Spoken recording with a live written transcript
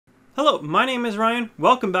Hello, my name is Ryan.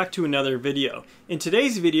 Welcome back to another video. In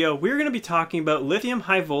today's video, we're going to be talking about lithium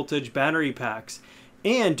high voltage battery packs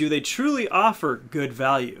and do they truly offer good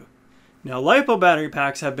value. Now, LiPo battery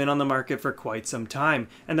packs have been on the market for quite some time,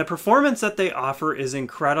 and the performance that they offer is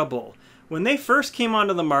incredible. When they first came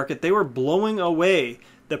onto the market, they were blowing away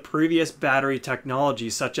the previous battery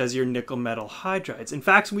technologies such as your nickel metal hydrides. In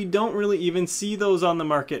fact, we don't really even see those on the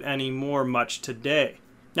market anymore much today.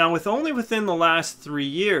 Now, only within the last 3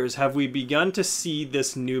 years have we begun to see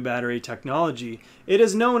this new battery technology. It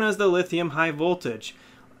is known as the lithium high voltage,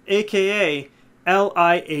 aka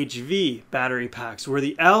LiHV battery packs, where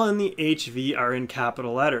the L and the HV are in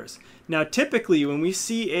capital letters. Now, typically when we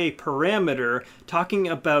see a parameter talking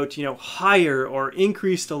about, higher or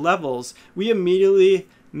increased levels, we immediately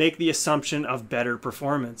make the assumption of better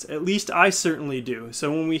performance. At least I certainly do. So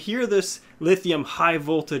when we hear this lithium high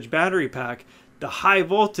voltage battery pack, the high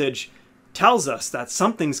voltage tells us that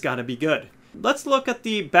something's got to be good. Let's look at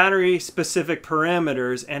the battery specific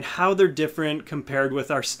parameters and how they're different compared with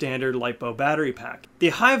our standard LiPo battery pack. The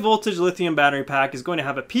high voltage lithium battery pack is going to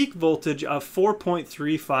have a peak voltage of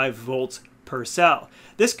 4.35 volts per cell.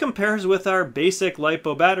 This compares with our basic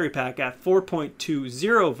LiPo battery pack at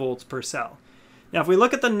 4.20 volts per cell. Now, if we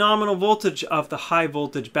look at the nominal voltage of the high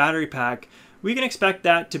voltage battery pack, we can expect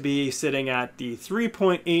that to be sitting at the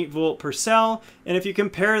 3.8 volt per cell. And if you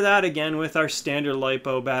compare that again with our standard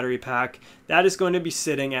LiPo battery pack, that is going to be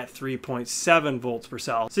sitting at 3.7 volts per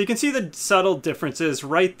cell. So you can see the subtle differences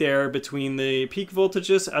right there between the peak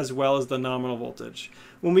voltages as well as the nominal voltage.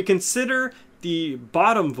 When we consider the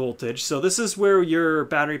bottom voltage, so this is where your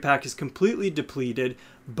battery pack is completely depleted,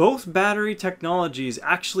 both battery technologies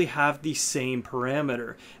actually have the same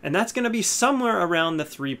parameter, and that's going to be somewhere around the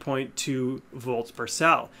 3.2 volts per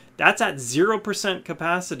cell. That's at 0%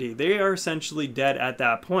 capacity. They are essentially dead at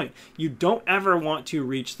that point. You don't ever want to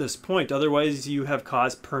reach this point, otherwise you have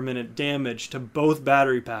caused permanent damage to both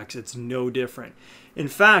battery packs. It's no different. In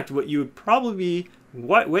fact, what you would probably be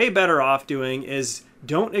way better off doing is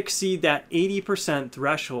don't exceed that 80%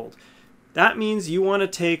 threshold. That means you want to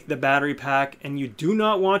take the battery pack and you do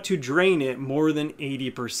not want to drain it more than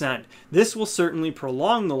 80%. This will certainly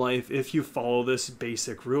prolong the life if you follow this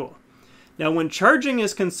basic rule. Now, when charging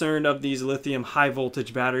is concerned of these lithium high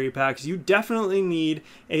voltage battery packs, you definitely need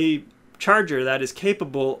a charger that is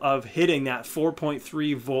capable of hitting that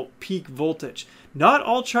 4.3 volt peak voltage. Not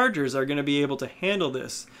all chargers are going to be able to handle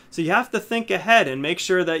this. So you have to think ahead and make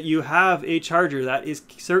sure that you have a charger that is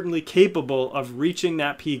certainly capable of reaching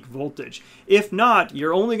that peak voltage. If not,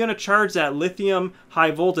 you're only going to charge that lithium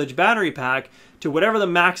high voltage battery pack to whatever the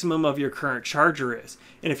maximum of your current charger is.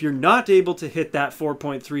 And if you're not able to hit that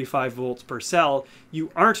 4.35 volts per cell,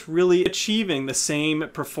 you aren't really achieving the same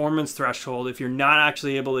performance threshold if you're not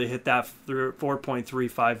actually able to hit that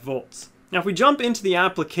 4.35 volts. Now, if we jump into the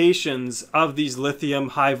applications of these lithium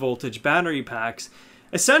high voltage battery packs,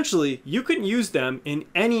 essentially, you can use them in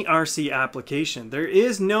any RC application. There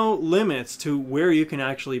is no limits to where you can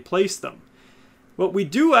actually place them. What we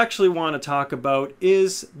do actually want to talk about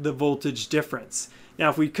is the voltage difference. Now,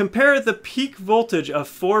 if we compare the peak voltage of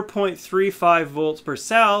 4.35 volts per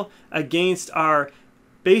cell against our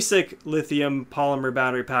basic lithium polymer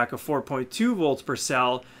battery pack of 4.2 volts per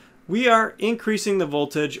cell, we are increasing the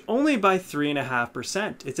voltage only by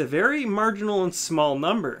 3.5%. It's a very marginal and small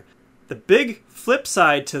number. The big flip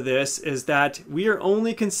side to this is that we are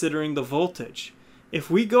only considering the voltage. If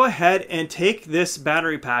we go ahead and take this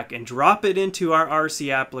battery pack and drop it into our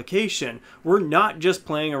RC application, we're not just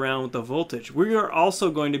playing around with the voltage. We are also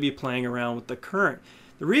going to be playing around with the current.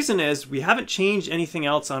 The reason is we haven't changed anything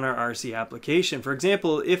else on our RC application. For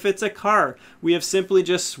example, if it's a car, we have simply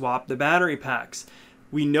just swapped the battery packs.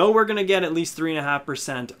 We know we're going to get at least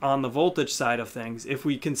 3.5% on the voltage side of things. If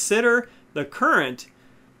we consider the current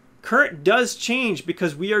does change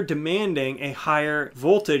because we are demanding a higher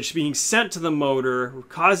voltage being sent to the motor,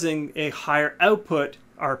 causing a higher output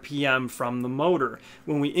RPM from the motor.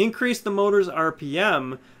 When we increase the motor's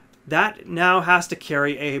RPM, that now has to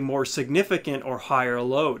carry a more significant or higher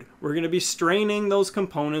load. We're going to be straining those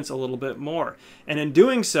components a little bit more. And in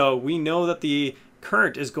doing so, we know that the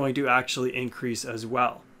current is going to actually increase as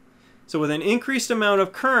well. So with an increased amount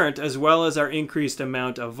of current as well as our increased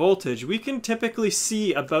amount of voltage, we can typically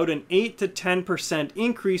see about an 8 to 10%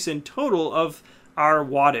 increase in total of our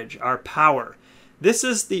wattage, our power. This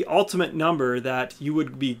is the ultimate number that you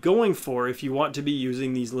would be going for if you want to be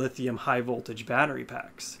using these lithium high voltage battery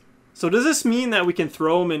packs. So does this mean that we can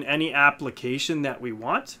throw them in any application that we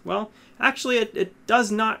want? Well, actually it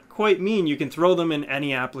does not quite mean you can throw them in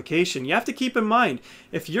any application. You have to keep in mind,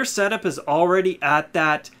 if your setup is already at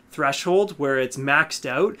that threshold where it's maxed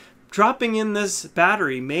out, dropping in this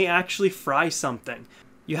battery may actually fry something.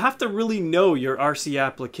 You have to really know your RC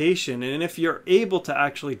application, and if you're able to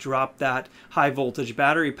actually drop that high voltage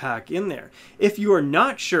battery pack in there. If you are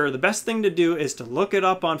not sure, the best thing to do is to look it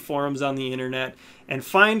up on forums on the internet and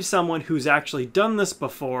find someone who's actually done this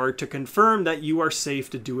before to confirm that you are safe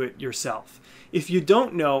to do it yourself. If you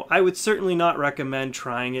don't know, I would certainly not recommend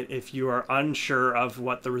trying it if you are unsure of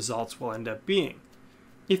what the results will end up being.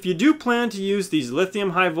 If you do plan to use these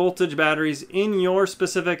lithium high voltage batteries in your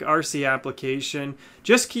specific RC application,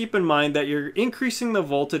 just keep in mind that you're increasing the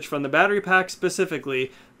voltage from the battery pack specifically,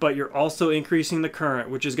 but you're also increasing the current,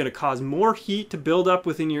 which is going to cause more heat to build up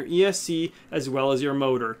within your ESC as well as your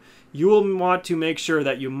motor. You will want to make sure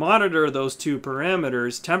that you monitor those two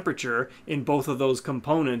parameters, temperature, in both of those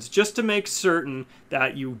components, just to make certain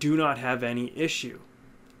that you do not have any issue.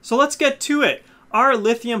 So let's get to it. Are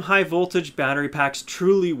lithium high voltage battery packs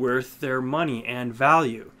truly worth their money and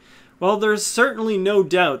value? Well, there's certainly no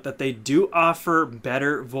doubt that they do offer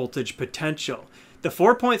better voltage potential. The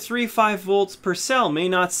 4.35 volts per cell may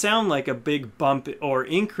not sound like a big bump or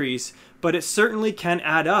increase, but it certainly can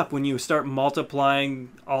add up when you start multiplying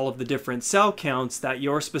all of the different cell counts that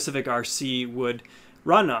your specific RC would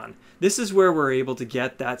run on. This is where we're able to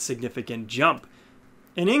get that significant jump.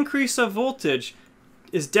 An increase of voltage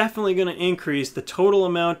is definitely going to increase the total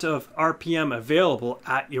amount of RPM available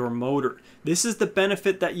at your motor. This is the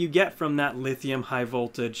benefit that you get from that lithium high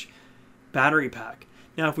voltage battery pack.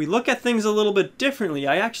 Now, if we look at things a little bit differently,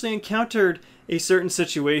 I actually encountered a certain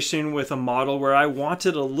situation with a model where I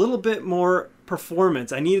wanted a little bit more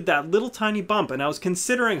performance. I needed that little tiny bump, and I was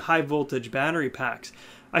considering high voltage battery packs.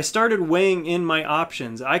 I started weighing in my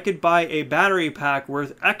options. I could buy a battery pack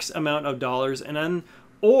worth X amount of dollars,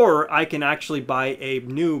 or I can actually buy a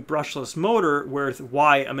new brushless motor worth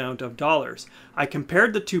Y amount of dollars. I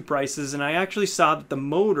compared the two prices, and I actually saw that the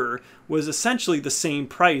motor was essentially the same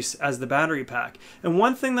price as the battery pack. And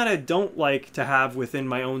one thing that I don't like to have within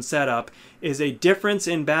my own setup is a difference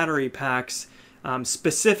in battery packs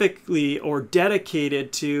specifically or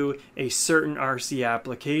dedicated to a certain RC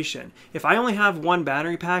application. If I only have one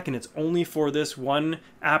battery pack and it's only for this one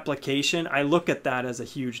application, I look at that as a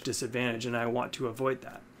huge disadvantage, and I want to avoid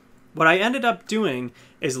that. What I ended up doing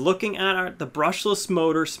is looking at the brushless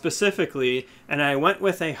motor specifically, and I went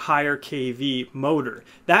with a higher kV motor.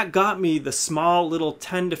 That got me the small little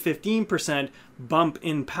 10 to 15% bump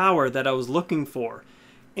in power that I was looking for.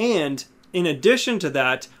 And in addition to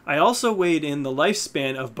that, I also weighed in the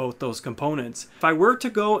lifespan of both those components. If I were to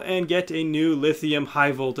go and get a new lithium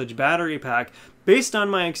high voltage battery pack, based on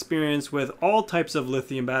my experience with all types of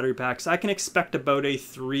lithium battery packs, I can expect about a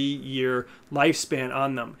 3-year lifespan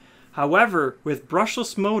on them. However, with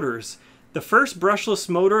brushless motors, the first brushless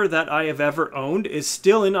motor that I have ever owned is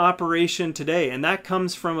still in operation today, and that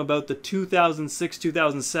comes from about the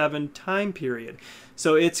 2006-2007 time period.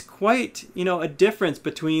 So it's quite, a difference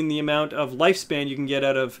between the amount of lifespan you can get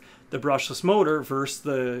out of the brushless motor versus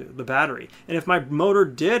the battery. And if my motor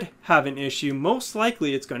did have an issue, most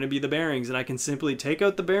likely it's going to be the bearings, and I can simply take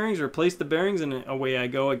out the bearings, replace the bearings, and away I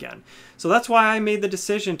go again. So that's why I made the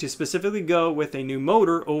decision to specifically go with a new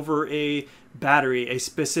motor over a battery, a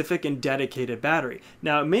specific and dedicated battery.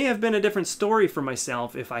 Now, it may have been a different story for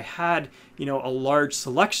myself if I had, a large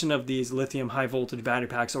selection of these lithium high voltage battery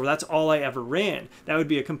packs, or that's all I ever ran. That would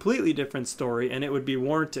be a completely different story, and it would be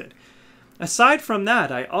warranted. Aside from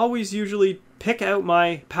that, I always usually pick out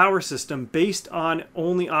my power system based on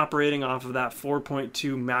only operating off of that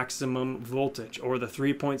 4.2 maximum voltage or the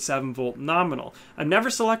 3.7 volt nominal. I'm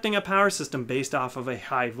never selecting a power system based off of a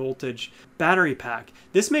high voltage battery pack.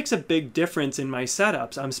 This makes a big difference in my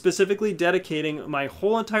setups. I'm specifically dedicating my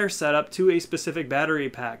whole entire setup to a specific battery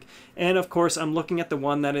pack. And of course, I'm looking at the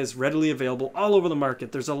one that is readily available all over the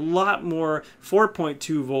market. There's a lot more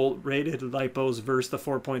 4.2 volt rated LiPos versus the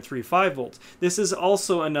 4.35 volts. This is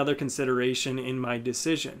also another consideration in my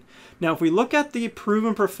decision. Now, if we look at the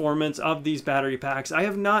proven performance of these battery packs, I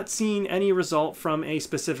have not seen any result from a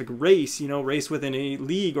specific race, race within a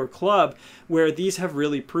league or club where these have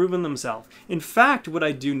really proven themselves. In fact, what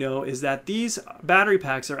I do know is that these battery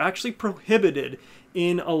packs are actually prohibited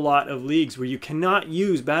in a lot of leagues where you cannot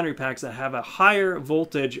use battery packs that have a higher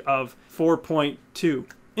voltage of 4.2.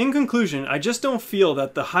 In conclusion, I just don't feel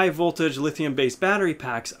that the high voltage lithium based battery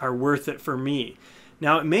packs are worth it for me.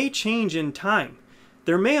 Now, it may change in time.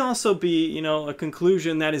 There may also be, a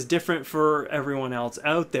conclusion that is different for everyone else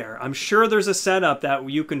out there. I'm sure there's a setup that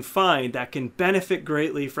you can find that can benefit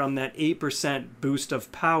greatly from that 8% boost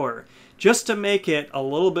of power, just to make it a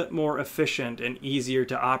little bit more efficient and easier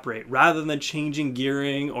to operate, rather than changing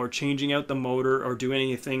gearing or changing out the motor or doing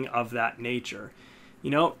anything of that nature.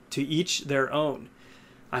 to each their own.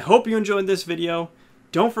 I hope you enjoyed this video.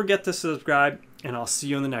 Don't forget to subscribe, and I'll see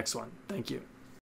you in the next one. Thank you.